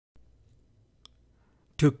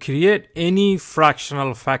To create any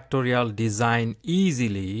fractional factorial design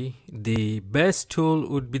easily, the best tool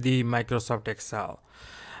would be the Microsoft Excel.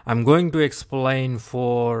 I'm going to explain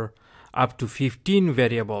for up to 15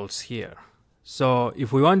 variables here. So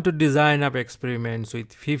if we want to design up experiments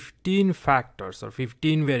with 15 factors or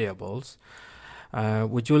 15 variables,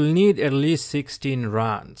 which will need at least 16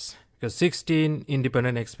 runs, because 16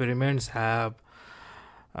 independent experiments have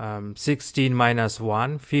 16 minus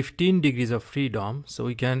 1, 15 degrees of freedom. So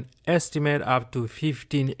we can estimate up to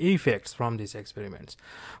 15 effects from these experiments.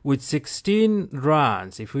 With 16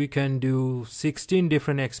 runs, if we can do 16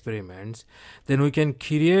 different experiments, then we can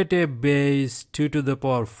create a base 2 to the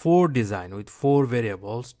power 4 design with 4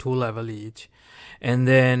 variables, 2 level each. And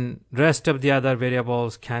then rest of the other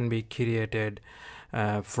variables can be created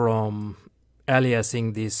from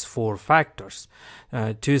aliasing these 4 factors.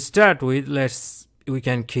 To start with, we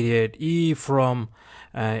can create E from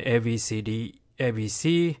ABC.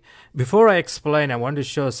 Before I explain, I want to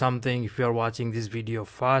show something. If you are watching this video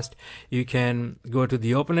fast, you can go to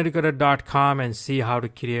the openeducator.com and see how to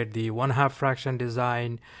create the 1/2 fraction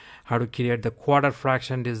design, how to create the quarter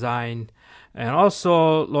fraction design, and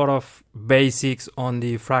also a lot of basics on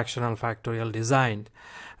the fractional factorial design.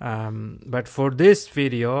 But for this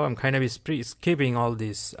video, I'm kind of skipping all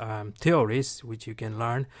these theories, which you can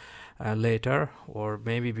learn later or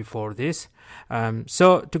maybe before this.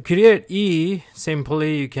 So to create E,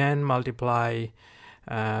 simply you can multiply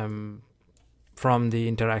from the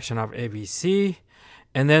interaction of ABC,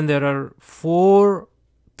 and then there are 4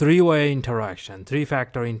 three-way interaction,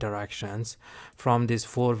 3-factor interactions from this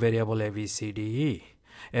 4 variable ABCD.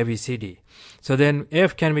 So then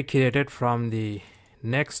F can be created from the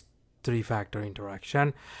next 3-factor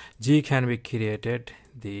interaction, G can be created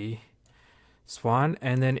the one,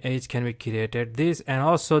 and then H can be created this, and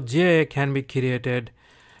also J can be created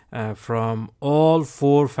from all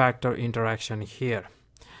 4-factor interaction here.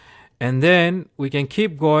 And then we can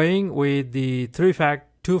keep going with the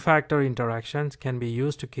 2-factor interactions can be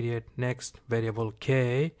used to create next variable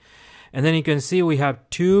K. And then you can see we have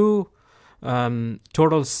total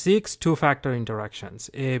 6 2-factor interactions,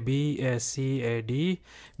 A, B, S, C, A, D,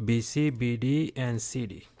 B, C, B, D, and C,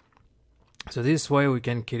 D. So this way we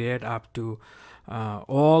can create up to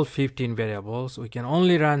all 15 variables. We can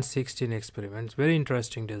only run 16 experiments. Very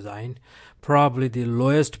interesting design. Probably the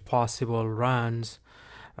lowest possible runs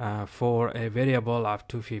for a variable up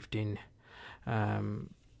to 15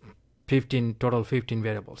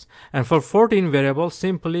 variables. And for 14 variables,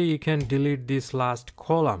 simply you can delete this last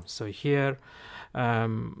column. So here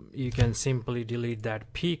you can simply delete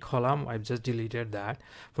that P column. I've just deleted that.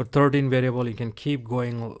 For 13 variable, you can keep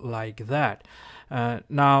going like that.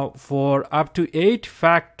 Now for up to 8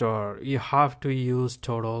 factor, you have to use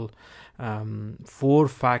total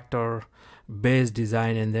 4-factor base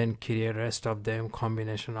design and then create rest of them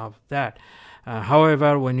combination of that.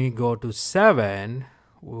 However, when we go to 7,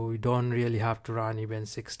 we don't really have to run even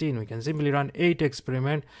 16. We can simply run 8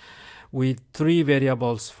 experiment with 3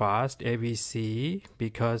 variables first, A, B, C,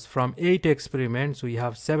 because from 8 experiments we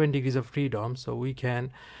have 7 degrees of freedom, so we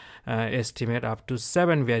can estimate up to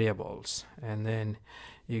 7 variables, and then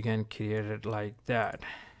you can create it like that.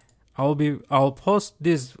 I'll post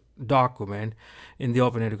this document in the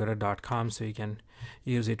openeducator.com so you can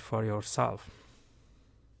use it for yourself.